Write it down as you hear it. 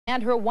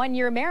And her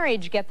one-year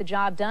marriage get the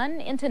job done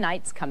in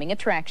tonight's coming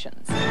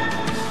attractions.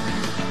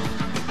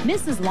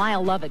 Mrs.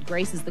 Lyle Lovett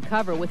graces the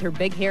cover with her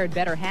big-haired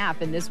better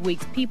half in this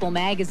week's People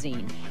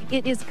magazine.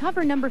 It is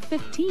cover number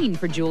 15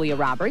 for Julia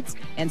Roberts,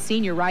 and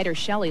senior writer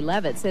Shelley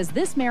Levitt says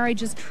this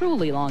marriage is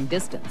truly long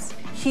distance.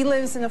 He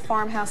lives in a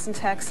farmhouse in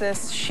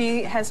Texas.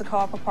 She has a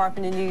co-op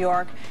apartment in New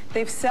York.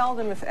 They've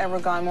seldom, if ever,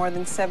 gone more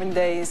than 7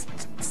 days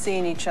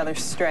seeing each other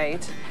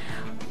straight.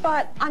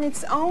 But on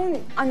its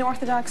own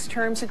unorthodox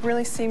terms, it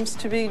really seems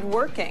to be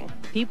working.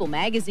 People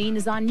magazine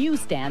is on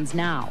newsstands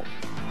now.